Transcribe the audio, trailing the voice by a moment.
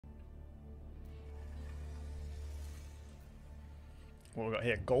what we got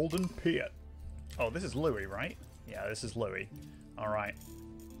here. Golden Pit. Oh, this is Louie, right? Yeah, this is Louie. Alright.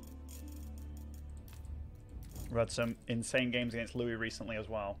 We've had some insane games against Louie recently as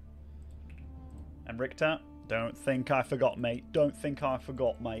well. And Richter, don't think I forgot, mate. Don't think I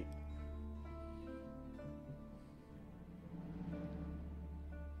forgot, mate.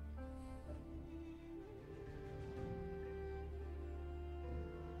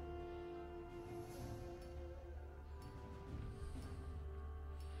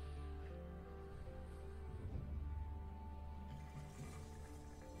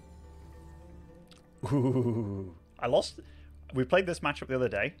 Ooh, I lost. We played this matchup the other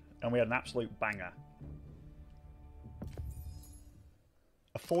day, and we had an absolute banger.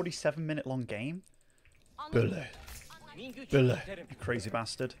 A 47-minute long game? Billy. Billy, you crazy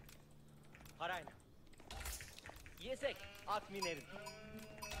bastard.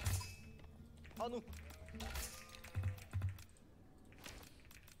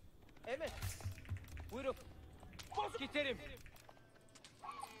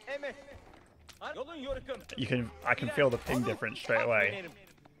 I can feel the ping difference straight away.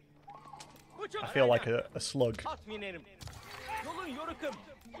 I feel like a slug.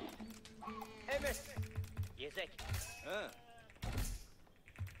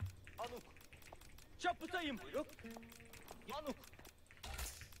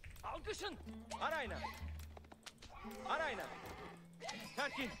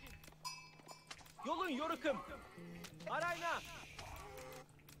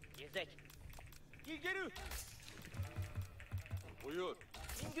 Buyur.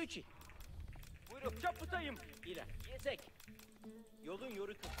 İngüçi. Buyruk çaputayım. İle. Yesek. Yolun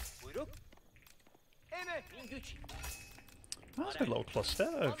yorukun. Buyruk. Evet. İngüçi. That was a good little cluster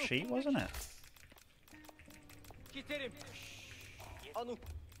of sheep, wasn't it? Giterim. Anuk.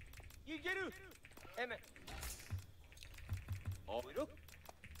 İlgeri. Evet. Buyruk.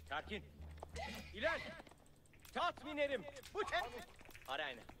 Terkin. İler. Tatminerim. Bu Anuk.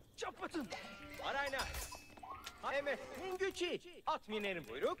 Arayna. Çaputun. Arayna. Evet, İngüçi. At minerim.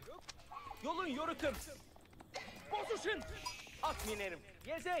 Buyruk. Yolun yorukum. Bozuşun. At minerim.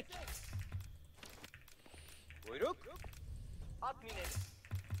 Yezek. Buyruk. At minerim.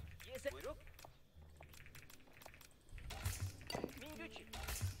 Yezek. Buyruk. Mingüçi.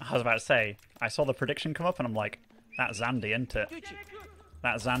 I was about to say, I saw the prediction come up and I'm like, that's Zandy, isn't it?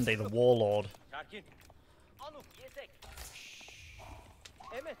 That's Zandy, the warlord. Terkin. Anuk. Yezek.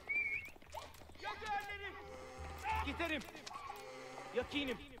 Evet. Yakarlarım. Giderim.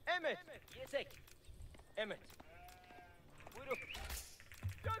 Yakinim. Evet. Yesek. Evet. Buyurun.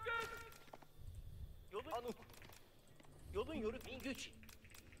 Yakın. Yolun Anuk. Yolun yoruk İngüç.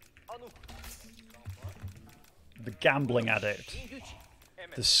 Anuk. The gambling addict.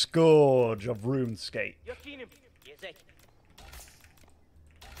 The scourge of RuneScape. Yakinim. Yesek.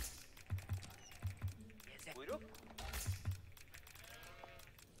 Yesek. Buyurun.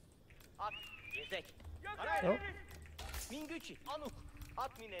 At. Yesek. Oh.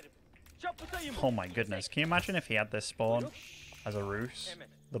 Oh my goodness, can you imagine if he had this spawn as a ruse?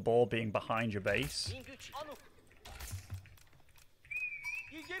 The ball being behind your base?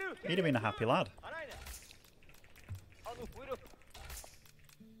 He'd have been a happy lad.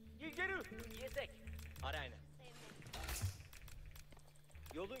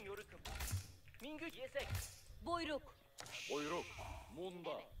 Buyruk. Buyruk.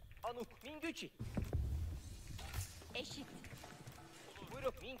 Munda. Anuk. Mingüçi. Eşit.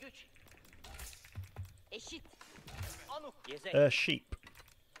 Buyruk. Mingüç. Eşit. Anuk. Yezek. Sheep.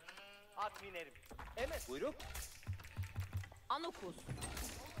 At minerim. Evet. Buyruk. Anukus.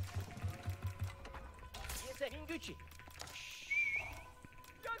 Yezek. Mingüçi.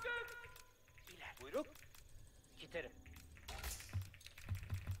 Yakın. İler. Buyruk. Giterim.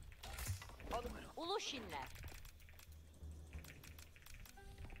 Anuk. Uluşinler.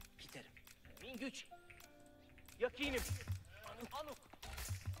 Giterim. Mingüç. Yakinim. Anuk. Anuk.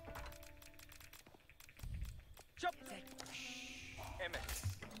 Çapzek. Evet.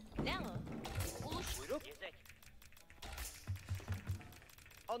 Ne o? Uluş. Buyruk. Yezek.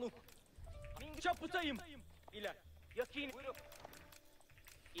 Anuk. Mingüç. Çaputayım. İler. Yakinim. Buyruk.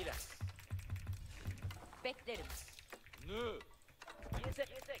 İler. Beklerim. Ne? Yezek.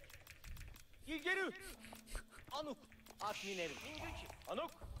 Yezek. İlgeri. Anuk. At minerim. Mingüç.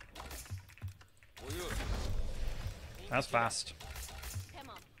 Anuk. Buyur. That's fast.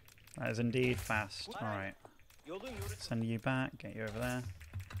 That is indeed fast. Alright. Send you back, get you over there.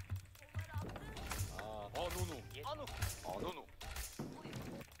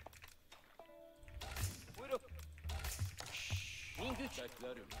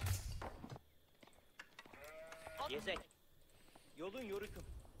 Yolun yorukun.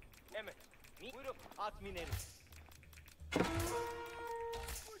 Evet. Buyurun at minerim.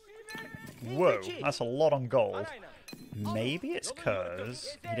 Whoa, that's a lot on gold. Maybe it's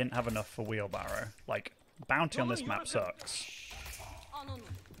because he didn't have enough for wheelbarrow. Like, bounty on this map sucks.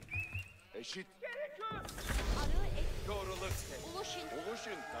 Eşit.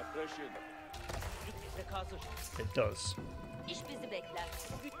 It does. İş bizi bekler.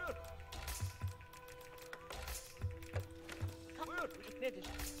 Buyur. Nedir?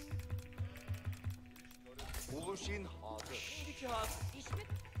 Uluşin hazır. Gücü hazır. İş mi?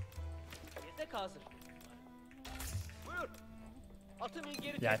 Yedek hazır. Buyur. Atın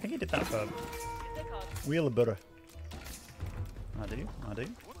geri. Yeah, I think he did that for Yedek hazır. wheelbarrow. I do.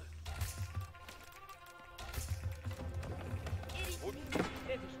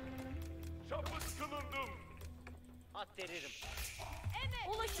 Nedir? Şapız kılındım. At veririm.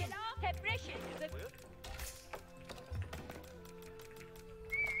 Evet. Ulaşın. Tepreşin. Buyur.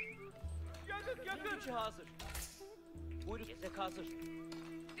 Yakın. Gücü hazır. Buyruk. Yedek hazır.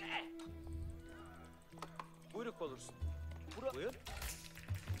 Buyruk olursun. Buyur.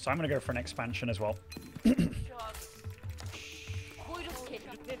 So I'm going to go for an expansion as well. Gücü hazır. Buyruk kelim.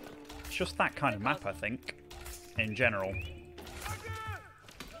 Nedir? It's just that kind of map, I think, in general.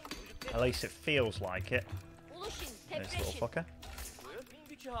 At least it feels like it. Ulaşın. This little Tepreşin. fucker. Buyur.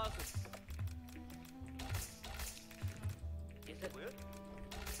 Gücü hazır. Yedek. Buyur.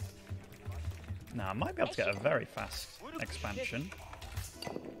 Now, I might be able to get a very fast expansion.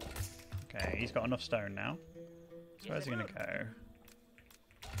 Okay, he's got enough stone now. So where's he going to go?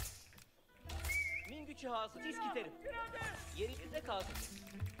 Min gücü hazır. Diz giderim. Yeri yedek hazır.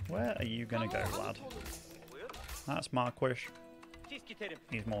 Where are you going to go, lad? Buyur. That's Marquish. Diz giderim.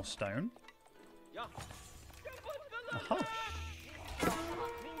 Needs more stone. Ya. Aha.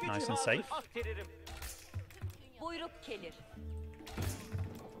 Min gücü Nice and hazır. safe. At veririm. Buyruk gelir.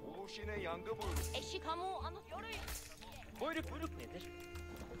 Uluşine yangı buyruk. Eşi kamu anıt. Buyruk nedir?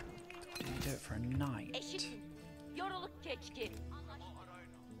 Do you do it for a night? Eşitin. Yoruluk keçki.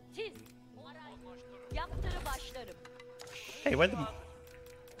 Siz. Yaptırı başlarım. Hey, where the...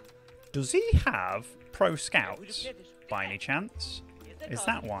 Does he have pro scouts by any chance? Is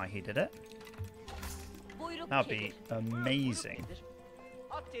that why he did it? Buyruk That'd gelir. be amazing. Nedir?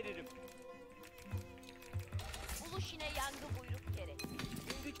 At veririm. Uluşine yangı buyruk gerek.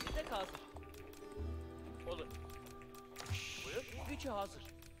 Min güç yedek hazır. Olur. Buyur. Min gücü hazır.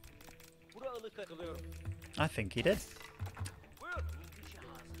 Bura ılık kılıyorum. I think he did. Buyur. Min gücü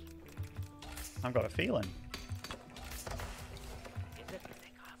hazır. I've got a feeling. Yedek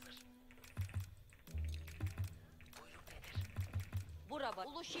hazır. Buyruk nedir? Bura bak.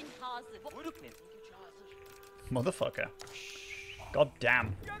 Uluşin hazır. Buyruk nedir? Min gücü hazır. Motherfucker. God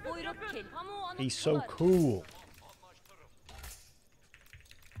damn. Buyruk kelim. Kamu anıt. He's so cool.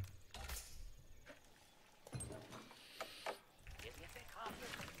 Yedek hazır.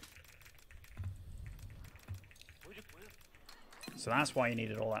 Buyruk. So that's why you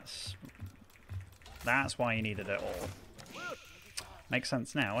needed all that. That's why you needed it all. Makes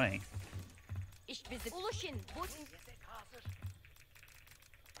sense now, eh? İş bizi. Uluşin. Bu Yedek hazır.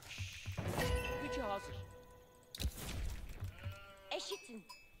 Gücü hazır. eşitin.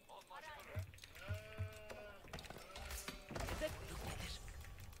 Yedek nedir?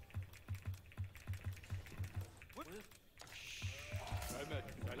 Buyur. Mehmet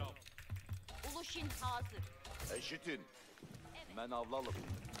selam. Uluşin hazır. Eşitin. Ben avlalım.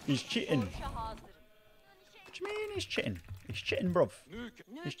 He's cheating. Soruşa hazırım. What do you mean he's cheating? He's cheating, bruv. Nük.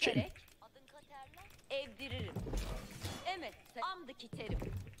 He's cheating. Nükerek. Adın katerler. Evdiririm. Evet. Amdı kiterim.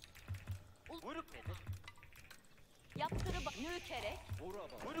 Buyruk nedir? Yaptırı bak. Nükerek.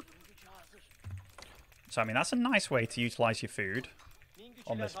 Buyruk. Gücü hazır. So, I mean, that's a nice way to utilize your food Min gücüler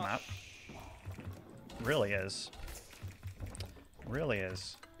on this hazır. map. Really is. Really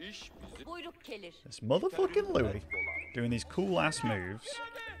is. İş bizim. Buyruk gelir. This motherfucking Louis doing these cool ass moves.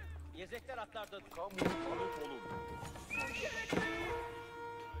 Yezekler atlarda. Kamu tanık olun.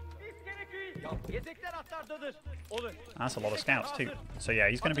 Yezekler atlardadır. Olur. That's a lot of scouts too. So yeah,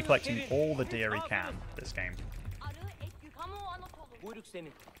 he's going to be collecting all the deer he can this game. Arı ek yük. Kamu Anadolu. Buyruk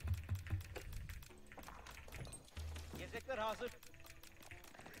senin. Yezekler hazır.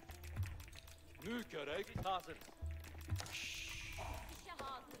 Nükerek. Hazır. İşe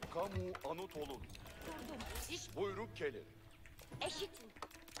hazır. Kamu anıt olun. Durdum. İş Buyruk gelir. eşitin.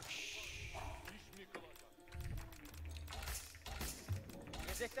 İş mi kılacak?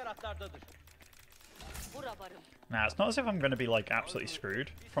 Yezekler atlardadır. Bura varım. Now, it's not as if I'm going to be like absolutely screwed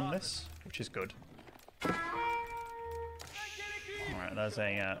from this, which is good. Alright, there's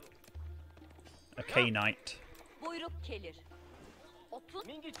a K-Knight. Buyruk gelir. Otun.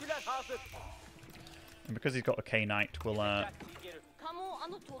 Mingitçiler hazır. And because he's got a K-Knight, we'll Kamu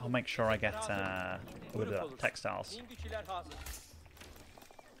Anadolu. I'll make sure I get textiles. Mingitçiler hazır.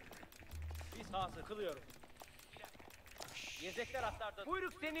 Biz hazır. Kılıyorum. Yezekler atlarda.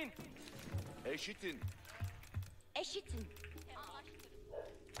 Buyruk senin. Eşitin. Eşitin.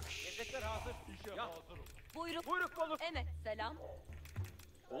 Yezekler hazır. Ya. Buyruk. Buyruk olur. Evet. Selam.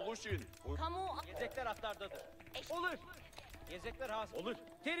 Oluşin. Kamu. Yezekler atlardadır. Olur. Yezekler hazır. Olur.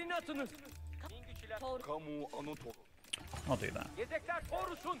 Terini atınız. Mingitçiler. Tor. Kamu Anadolu. I'll do that. Yezekler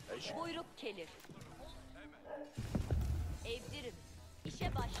korusun. Buyruk gelir. Evdirim.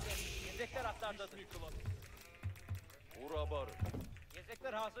 İşe başlarım. Yezekler atlardadır. Urabar.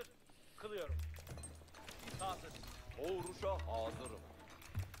 Yezekler hazır. Kılıyorum. Biz hazır. Doğruşa hazırım.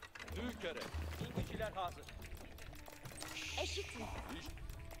 Dükere. Mingitçiler hazır. Eşitin.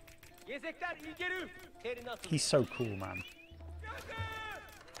 Yezekler ilgeri. Terini atın. He's so cool, man.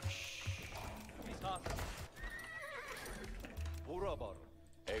 Biz hazır. Urabar.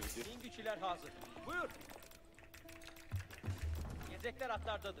 Evdir. Mingitçiler hazır. Buyur. Yezekler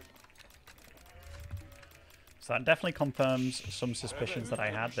atlardadır. So that definitely confirms some suspicions that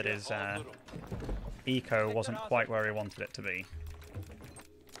I had that his eco wasn't quite where he wanted it to be.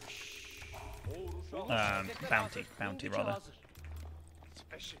 Doğruşa Bounty rather.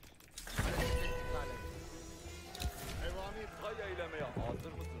 eşit. Evamir say eylemeye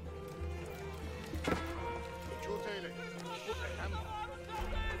hazır mısın? Sükût eyle. Hem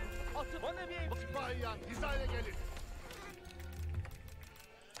Atı bana bir sipahiyan hizaya gelin.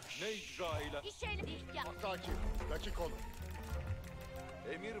 Ne icra eyle? İşeyle ihtiyaç. Sakin, dakik olun.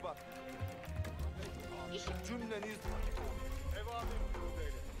 Emir var. İşim. Cümleniz Evamir sükût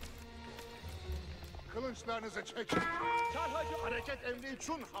eyle. Kılınçlarınızı çekin. Çarhacı. Hareket emri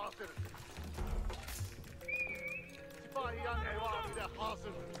için hazır. Sipahiyan evamire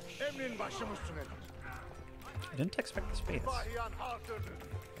hazır. Emrin başım üstünedir. I didn't expect this to be this. Sipahiyan hazırdır.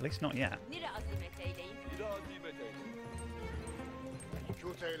 At least not yet. Nire azimet eyleyin. bir azimet eyle.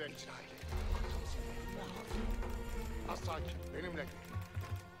 Sükût eyle icra eyle. Az sakin, benimle gel.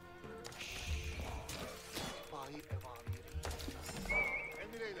 Sipahi evamiri.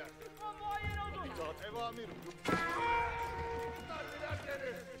 Emir eyler. İtaat evamir. Darbeler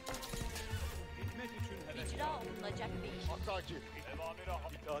geri. Hizmet için heves. İcra olunacak bir iş. Az sakin.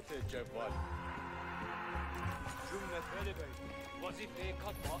 İtaat-ı cevval. Cümlet Veli Bey. Vazifeyi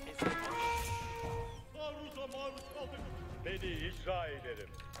katma esnek. Taarruza maruz kaldık. Beni icra ederim.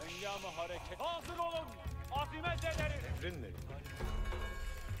 Eyyam-ı hareket. Hazır olun. Azimet ederim. Emrin ne?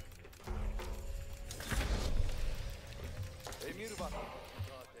 Emir var.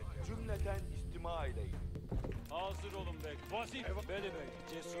 Cümleten istima eyleyin. Hazır olun bey. Vazife Veli Bey.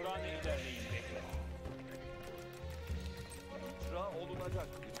 Cesurane ilerleyin bey. İcra olunacak.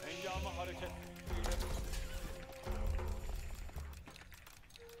 Eyyam-ı hareket.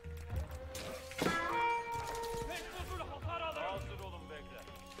 Mektusul hasar alın. Hazır olun bekle.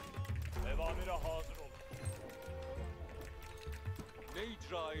 Evamire hazır olun. Ne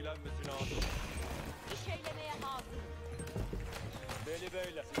icra eylenmesi lazım? İş eylemeye hazır. Veli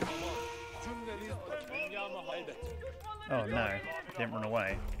Bey'le. Cümleniz Eyyam-ı elbet. Oh no, he didn't run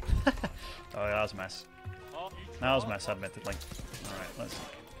away. Oh, that was a mess. That was a mess, admittedly. Alright, let's...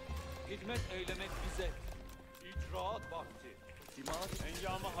 Hizmet eylemek bize. icraat vakti. Simat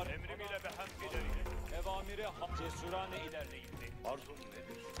Eyyam-ı hareket. Emrimiyle behem ilerleyin. Evamire cesurane ilerleyin bey. arzun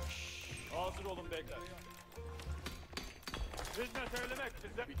nedir? Hazır olun bekler. Hizmet eylemek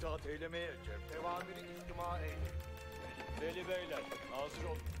bize. İtaat eylemeye cevap. Evamiri istima eyle. Veli Beyler hazır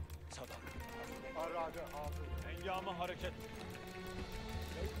olun. Sadak. Arade hazır. Eyyam-ı hareket.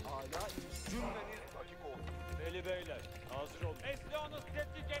 Âlâ cümleniz dakik olsun. Veli Beyler hazır olun. Eslihanız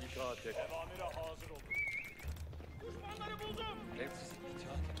tetkik et. İtaat et. Evamire hazır olun. Düşmanları buldum. Nefsiz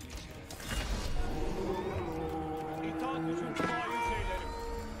İtaat için tayin şeylerim.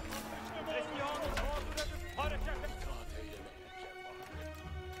 Eslihanız hazır edip hareket et.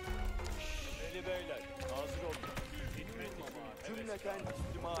 Veli Beyler hazır olun. Hizmet için. cümleten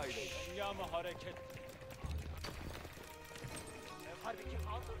istima eyleyin. Eyyam-ı hareket. Harbiki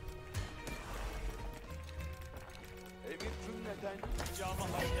hazır. Emir cümleten Eyyam-ı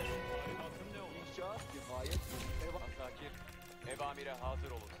hareket. Talimatın ne olur? inşaat nihayet Sakir, evamire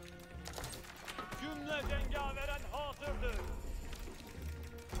hazır olun. Cümle cengaveren hazırdır.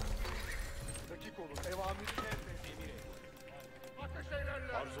 Dakik olun. Evamiri emri. Ateş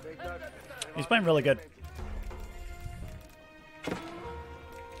eylerler. arzu bekler. He's playing really good.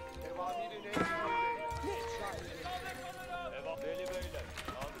 Evamirin emri. Veli Beyler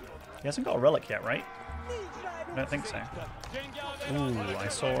hazır olun. He hasn't got a relic yet, right? I don't think so. Ooh,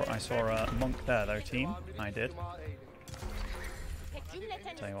 I saw a monk there though, team. I did.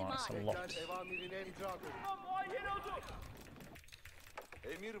 Cümleten Tell you what, it's a istimai. lot. Evamirine icra edin.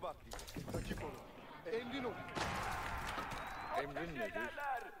 Emir vakti. Dakik olun. Emrin olun. Emrin nedir?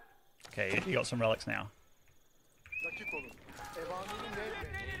 Okay, you got some relics now. Dakik olun. Evamirin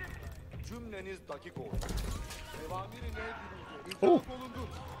emri. Cümleniz dakik olun. Evamirin emri. Oh. İcra olundu.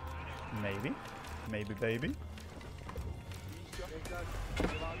 Maybe. Maybe, baby. Bekler.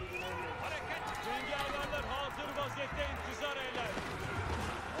 Evamirin emri. Hareket! Cengaverler hazır vaziyette intizar eyler.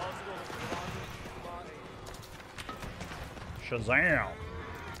 Hazır olun. Evamirin istima eylin. Shazam!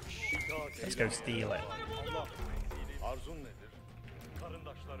 İtaat Let's go steal it. Allah. Arzun nedir?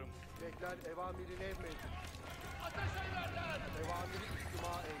 Karındaşlarım. Bekler. Evamirin emri. Evamirin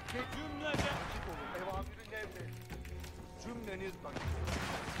istima eylin. Cümlece Dakik olun. Evamirin emri. Cümleniz dakik olun.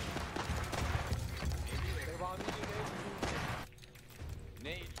 Evamirin emri.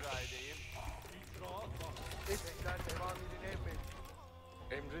 Ne icra edeyim? Bekler. Evamirin emri.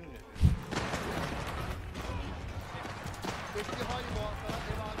 Emrin nedir? Estihai muhasara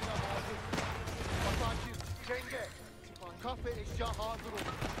evamire hazır. Asakir, cenge, kahve eşya hazır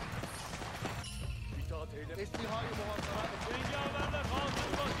olun. İtaat eyle. Estihai muhasara cengaverler hazır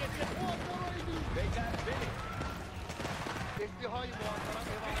vaziyette. Bekler beni. Estihai muhasara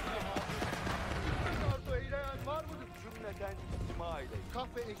evamire hazır. Arzu eyleyen var mıdır? Cümleten istima eyleyin.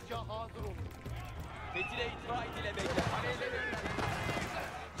 Kahve eşya hazır olun. Fetile itfa ile bekler. Aleyhlerin.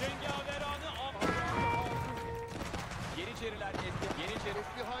 Cengaveranı af. Yeniçeriler eski. Yeniçeri.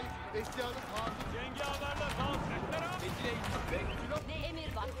 Estihai, eşyanız hazır. Cengaverler hazır. Fetile itfa. Ne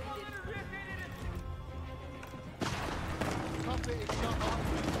emir vaktidir. Kahve eşya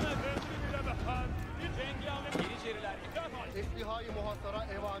hazır. Cengaver. Yeniçeriler. Estihai muhasara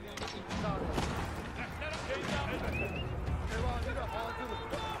evamirini intizar edin. Evamire hazır.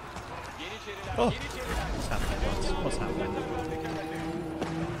 Yeniçeriler. Oh. Yeniçeriler. What's happening? What's happening?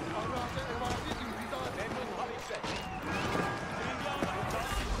 Arada evamir intizar edin. Memnun Halikse.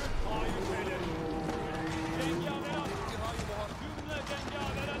 Estihai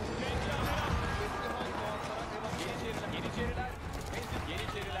muhasara, estihai muhasara evamire. Yeniçeriler.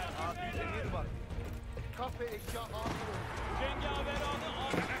 Yeniçeriler. Emir var. Kahve eşya hazır olun.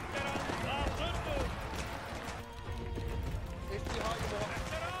 Estihai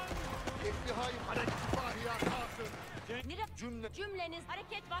muhasara, estihai fahiyat hazır. Cümle. Cümleniz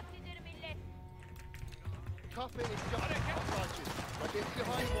hareket vaktidir millet. Kahve eşya asakir.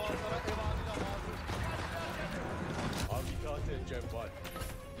 Estihai muhasara evamire hazır. Habitate cevval.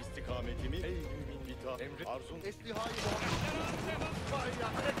 İstikametimi ey mümin bita. Emri arzun. Estihai muhasara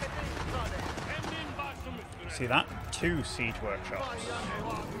fahiyat harekete iptal et. See that? 2 siege workshops. Fahiyat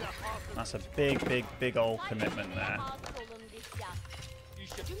evamire hazır. That's a big, big, big old commitment there. Hazır olun dişya.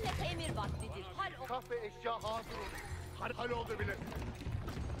 Cümle emir vaktidir. Hal o. Kahve eşya hazır olun. Hal oldu bile.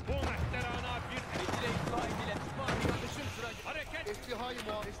 Fetile itfa ile. Kardeşim sıra. Hareket! Estihai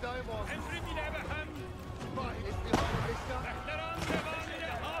muhasara, estihai muhasara. Emri bile ve hem Estihai eşya. Mehteran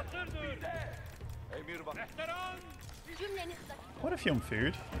devamıyla hazırdır. Emir bak. Mehteran Cümleniz What if you're on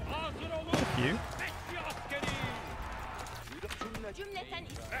food? hazır olun. You? Bekçi askeri. Cümle. cümleten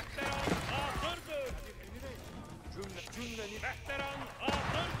Mehteran hazırdır. Cümleni. Mehteran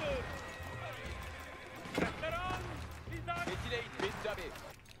hazırdır. Mehteran nizam. Fetile itfa tabi.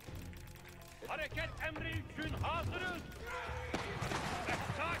 Hareket emri için hazırız.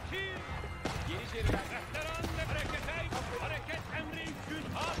 Sakin. Yeniçeriler. Mehteran ve harekete. Hareket emri için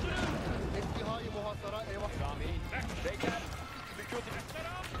hazırız. Estihai muhasara evamire. Rami'in. Bekler. Sükut.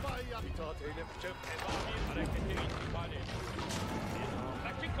 Mehteran. Fahiyat. İtaat eyle. Cem. Evamir hareketi intikali.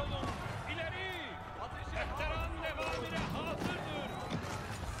 Dakik olun. İleri. Mehteran devamine hazırdır.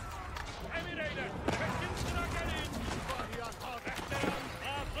 Emir eyler. Peşin sıra gelin. Fahiyat hazır. Mehteran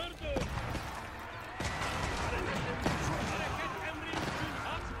hazırdır. Hareket emri için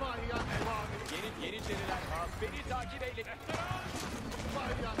hazır. Fahiyat evamire. Yeniçeriler. Beni takip eyle. Mehteran.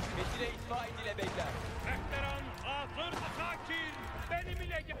 Fahiyat. Fetile itfa ile bekler. Mehteran hazır. Sakin. Benim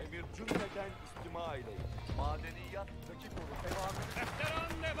ile gel. Emir cümleten istima ile. Madeniyat. Dakik olun. Evamire.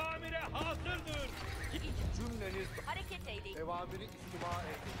 Mehteran devamine hazırdır. Cümleniz. hareket eyleyin. Evamiri istima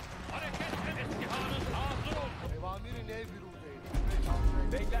edin. Hareket estihanız hazır olsun. Evamiri ne viruz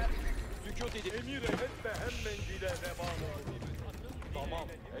edin. Bekler. Sükut edin. Emir et ve hem mendile revan olsun. Tamam.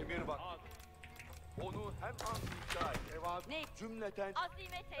 Emir bak. Onu hem an icra et. Evamiri Ne? Cümleten.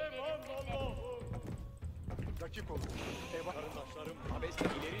 Azimet eyleyin millet. dakik olun. Karındaşlarım Abesle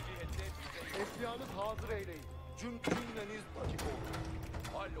ileri cihette bize Eşyanız hazır eyleyin. cümleniz dakik oldu.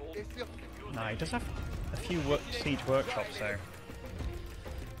 Hallol. Esya No, he does have a few siege workshops, so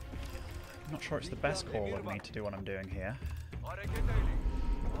I'm not sure it's the best call of me to do what I'm doing here.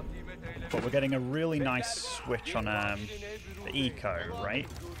 But we're getting a really nice switch on the eco, right?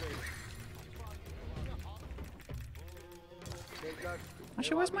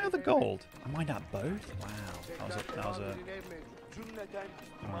 Actually, where's my other gold? I might have both. Wow, that was a.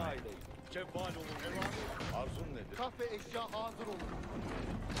 Right. Kahve eşya hazır olur.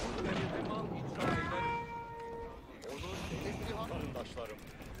 Karındaşlarım,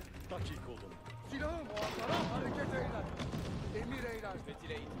 dakik olun. Silahı muhatara hareket eyler. Emir eyler.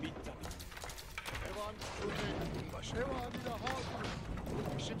 Bitti. Evamile hazır.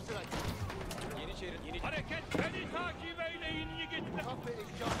 İşim sıra. Yeni hareket, beni takip eyleyin yiğitler. Kahve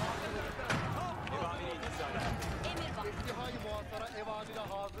eşya hazır olur. Evamile intizar. Emir bak. İstihai muhatara evamile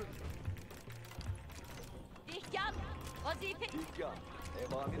hazır. İhyan. Vazife. İlkan,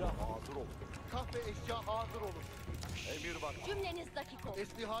 evamire hazır ol. Kahve eşya hazır olur. Emir bak. Cümleniz dakik olsun.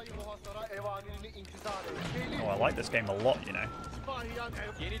 İstihai muhatara evamirini intizar et. Gelin. Oh, I like this game a lot, you know. Sipahiyan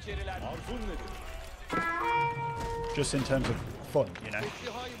Yeniçeriler, arzun nedir? Just in terms of fun, you know.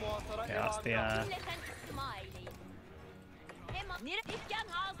 İstihai muhatara Yeah, that's the evamire. Cümleten istima eyleyin. Hemen. İhyan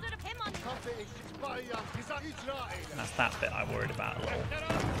hazır. Hemen. Kahve eşya. Sipahiyan bize icra eyle. that's that bit I worried about a little.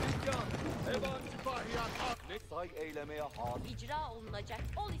 İlkan, evan sipahiyan say eylemeye hazır. İcra olunacak.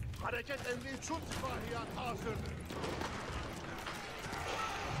 Ol Hareket emri için sipahiyan hazırdır.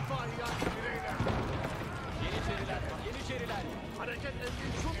 Sipahiyan bireyler. Yeniçeriler. Hareket emri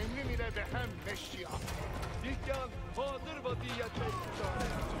için emrim ile behem meşya. İlkan hazır vaziyette istihare.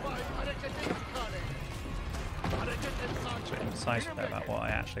 Sipahi harekete istihare. Hareket emri Decisive there about what I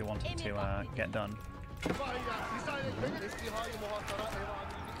actually wanted to get done. Sipahiyan izah etmeli. İstihai muhatara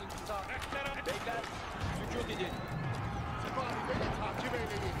evamirini intizar. Beyler, sükût edin. Sipahi beni takip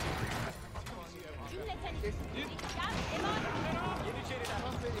eyleyin. cümleten İhyan. Hemen. Yeniçeriler.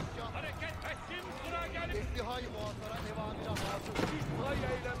 Kahve eşya. Hareket etsin, sıra gelin. İstihai muhatara evamire hazır. Say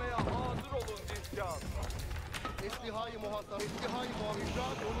eylemeye hazır olun İhyan. İstihai muhatara. İstihai muhatara.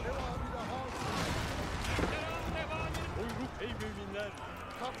 İcraat olur evamire hazır. Buyruk ey müminler.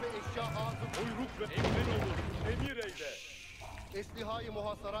 Kahve eşya hazır. Buyruk ve emrin olur. Emir eyle. İstihai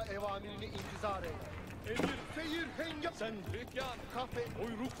muhasara evamirini intizar eyle. Emir, Seyir hengam. sen İhyan. Kahve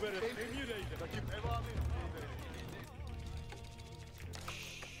Buyruk verin. Emir eyle. rakip evamir.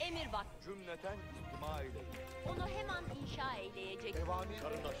 Emir bak. Cümleten istima eyle. Onu hemen inşa eyleyecek. Evamir.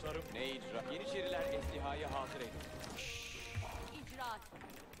 Karındaşlarım. Ne icra? Yeniçeriler eslihaya hazır edin. İcraat.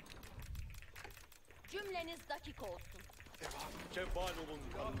 Cümleniz dakik olsun. Cevval olun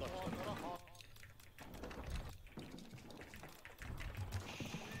karındaşlarım.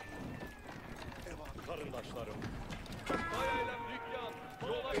 Karındaşlarım. Say eylem İhyan.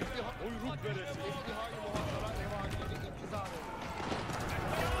 Yola buyruk veresin. İstihai muhasara evamirini intizar eyle.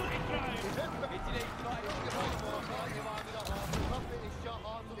 Metine itibariyle. İstihai muhasara evamire hazır. Kahve eşya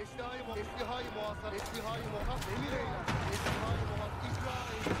hazır. İstihai muhasara. İstihai muhasara. Emir eyle. İstihai muhasara. İcra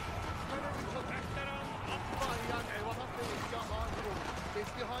eyle. İstihayan eva. Kahve eşya hazır olur.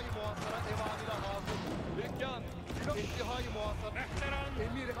 İstihai muhasara evamire hazır. İhyan. İstihai muhasara.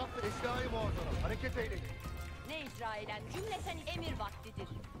 Emir kahve istihai muhasara. Hareket eyleyin. Ne icra eden cümleten emir vaktidir.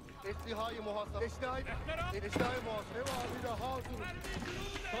 İstihai muhasara. İstihai muhasara. Evamire hazır.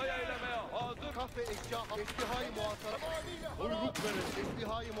 Say eylemeye hazır. Kahve eşya. İstihai muhasara. Buyruk veresin.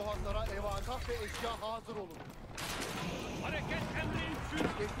 İstihai muhasara evan. Kahve eşya hazır olur. Hareket emri için.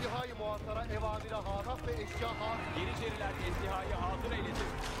 İstihai muhasara evamire hazır. Kahve eşya hazır. Yeniçeriler eslihaya hazır eylesin.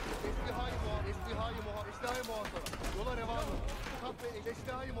 İstihai muhasara. Yola revan olur. Kahve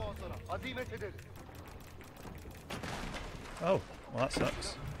istihai muhasara. Azimet edelim. Oh, well that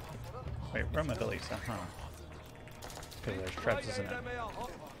sucks. Wait, where are my abilities at? Huh. Because there's treads, isn't it? Eylemeye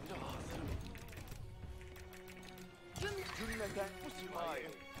hazır. Cümleten İsmail.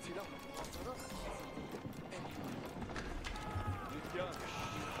 Silah muhasara. İhyan.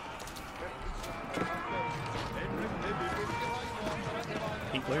 Emrim nedir? İstihai muhasara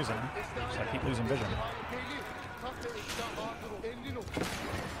evamire. Keep losing. So I keep losing vision. Kahve eşya hazır olur. Emrin olur.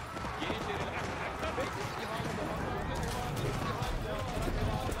 Yeniçeriler. İstihai muhasara. İstihai muhasara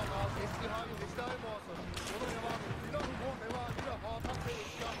evamire hazır. İstihai muhasara. Yola revan olur. Silah evamire hazır. Kahve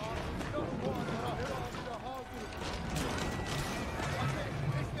eşya hazır. Silah muhasara evamire hazır.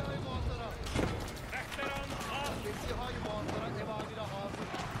 İstihai muhasara. İstihai muhasara evamire hazır.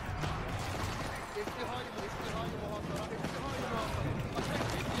 İstihai muhasara.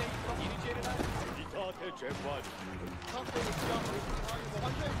 Yeniçeriler. İtaate cevval. Kahve eşya. İstihai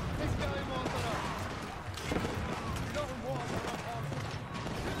muhasara. İstihai muhasara.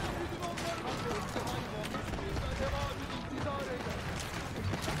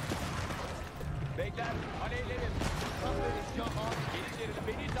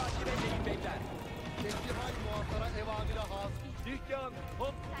 Plan,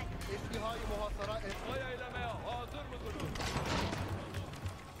 top, Esnihayı muhasara vay eylemeye hazır mısınız?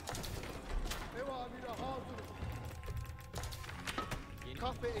 evamire hazır.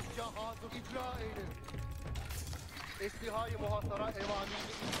 Kahve eşya hazır icra eylerim. Esnihayı muhasara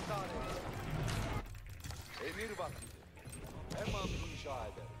evamirini intizar eylerim. Emir vakti. Hemen inşa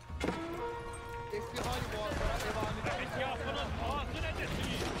eder. Esnihayı muhasara evamirini intizar eylerim. Hazır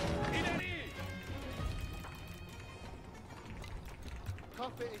edesiniz. İleri.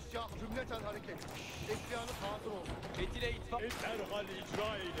 Kahve eşya cümleten hareket. Eşyanız hazır olsun. Fetile itfak. Derhal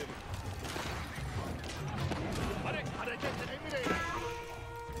icra eylerim. Hareketle emir eylerim.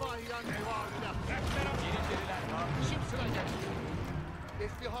 Sipahiyan evamire. Yeniçeriler hazır. İşim sıra geldi.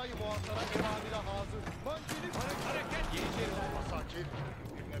 Esnihayı muhasara evamire hazır. Mancınık Hareket. Yeniçeriler. Sakin.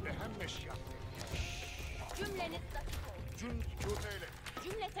 Dinle behem meşyat. Cümleniz dakik olsun. Cün sükût eyle.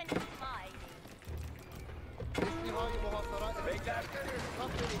 Cümleten istima eyleyin. Esnihayı muhasara Bekler.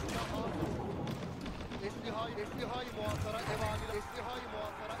 kahve eşya hazır. Esnihayı muhasara evamire. Esnihayı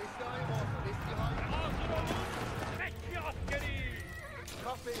muhasara. Hazır olun. Bekli askeri.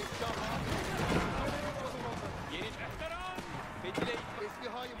 Kahve eşya hazır. Yeni veteran. Fetile itfak.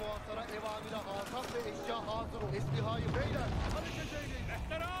 Esnihayı muhasara evamire hazır. Kahve eşya hazır ol. Esnihayı beyler. Hareket eyleyin.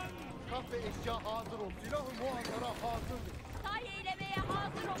 Veteran. Kahve eşya hazır ol. Silahı muhasara hazırdır. Tay eylemeye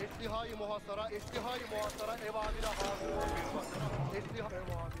hazır olun. Esnihayı muhasara evamire hazır ol. Esnihayı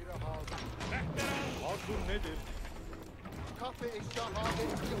evamire hazır. Veteran. Arzun nedir? Kahve eşya hazır.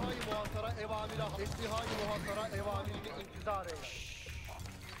 Esnihayı muhasara evamirini intizar eyle.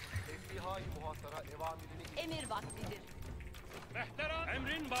 Esnihayı muhasara evamirini Emir vaktidir. Veteran.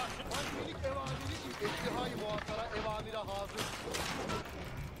 Emrin başı. Manfilik evamiri Esnihayı muhasara evamire hazır.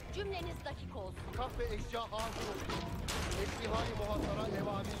 Cümleniz dakik olsun. Kahve eşya hazır ol. Esnihayı muhasara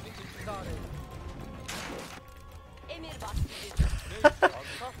evamirini intizar eyle. Emir vaktidir.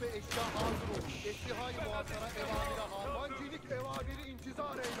 Kahve eşya hazır ol. Esnihayı muhasara evamire hazır. Manfilik evamiri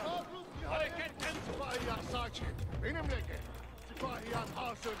intizar eyle. Hareketten. Sipahiyan sakin. Benimle gel. Sipahiyan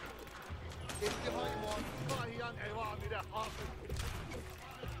hazır. Esnihayı muhasara. Sipahiyan evamire hazır.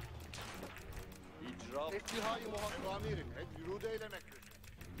 İcra. Esnihayı muhasara. Amirim hep yürüdü eylemektir.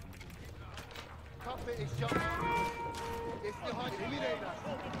 Kahve eşya hazır. Esnihayı emir eyler.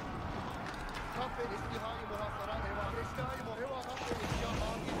 Kahve esnihayı muhasara evamire. Esnihayı muhasara. Kahve eşya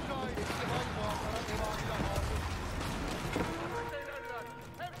hazır. İsrail esnihayı muhasara evamire hazır.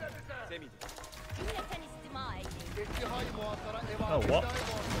 Semih. Cümleten istima eyleyin. Esnihayı muhasara evamire. Oh, what? Esnihayı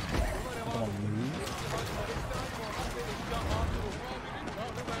muhasara. Bunlar Come evamire. on, move. Esnihayı muhasara eşya hazır ol.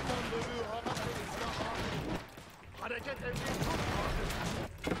 Kahve merdan dövüyor. Kahve eşya hazır. Hareket emri çok hazır.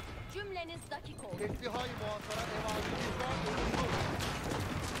 Cümleniz dakik olsun. Esnihayı muhasara evamire.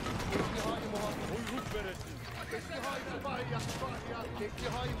 Esnihayı muhasara. Buyruk veresin. Esnihayı sipahiyan.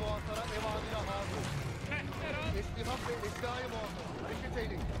 Esnihayı muhasara evamire hazır. Veteran. Esnihayı ve esnihayı muhasara. Hareket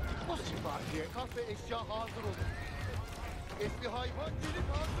eyleyin. Bu sipahiye kahve eşya hazır olun. Esnihayı mancilik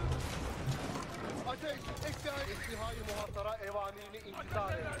hazır. Ateş, esnihayı muhasara evamirini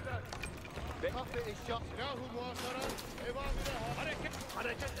intizar edin. Kahve eşya, silahı muhasara evamire hazır.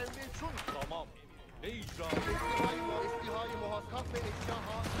 Hareket emri çun. Tamam. Ne icra? Esnihayı muhasara, kahve eşya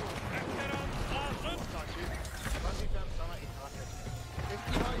hazır olun. Veteran. Hazır. Sakin. Vazifem sana itaat et.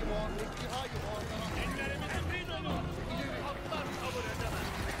 Esnihayı muhasara. Ellerimizi bir dolu. İleri atlar kabul edemez.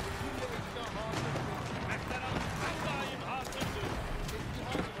 Cümle eşya hazır. Veteran. Her daim hazırdır.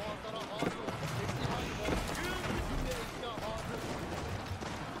 Esnihayı muhasara hazır. Esnihayı muhasara. Cümle eşya hazır.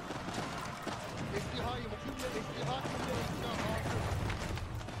 Esnihayı cümle eşya hazır.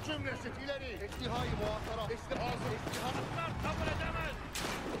 Cümlesi ileri. Esnihayı muhasara. Esnihayı Atlar kabul edemez.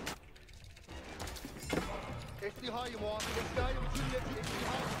 Esnihayı muhasara. Esnihayı cümlesi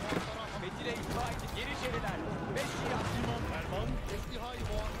esnihayı muhasara. Fetile itfak. Yeniçeriler. 5 şiat. İmam Ferman. Esnihayı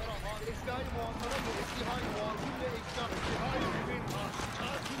muhasara. Esnihayı muhasara. Esnihayı muhasara. Cümle eşya. Esnihayı bin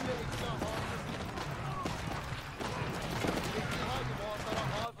aşağı. Cümle eşya hazır. Esnihayı muhasara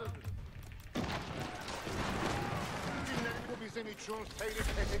hazırdır. Günleri bu bizim için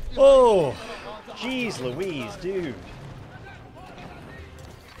tehlikeli. Oh, jeez Louise, dude.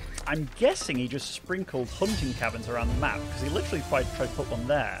 I'm guessing he just sprinkled hunting cabins around the map, because he literally tried to put one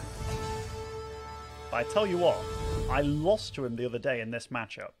there. But I tell you what, I lost to him the other day in this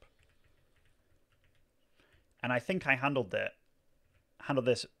matchup. And I think I handled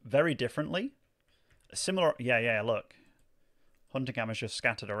this very differently. Similar, yeah, look. Hunting cabins just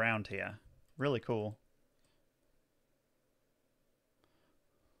scattered around here. Really cool.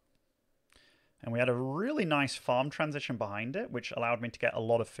 And we had a really nice farm transition behind it, which allowed me to get a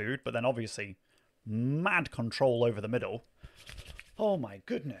lot of food, but then obviously mad control over the middle. Oh my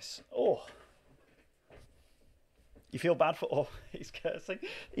goodness. Oh. You feel bad for... Oh, he's cursing.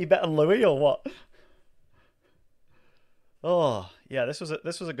 You bet on Louis or what? Oh, yeah, this was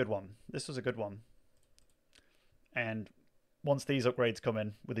a good one. This was a good one. And once these upgrades come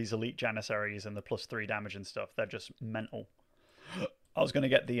in with these elite Janissaries and the +3 damage and stuff, they're just mental. I was going to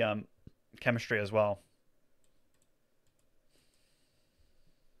get the chemistry as well.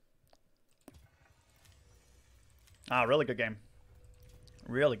 Ah, really good game.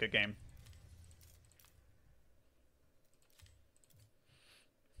 Really good game.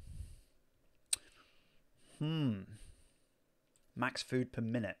 Max food per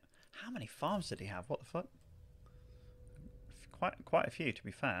minute. How many farms did he have? What the fuck? Quite a few, to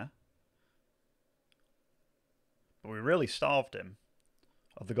be fair. But we really starved him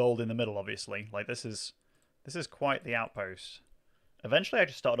of the gold in the middle, obviously. Like, this is quite the outpost. Eventually, I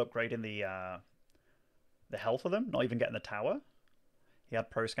just started upgrading the health of them, not even getting the tower. He had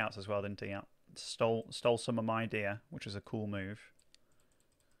pro scouts as well, didn't he? Yeah. Stole some of my deer, which is a cool move.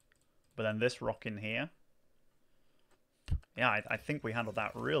 But then this rock in here. Yeah, I think we handled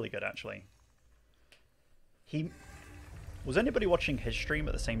that really good, actually. Was anybody watching his stream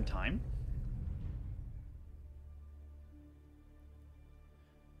at the same time?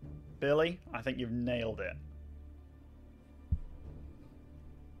 Billy, I think you've nailed it.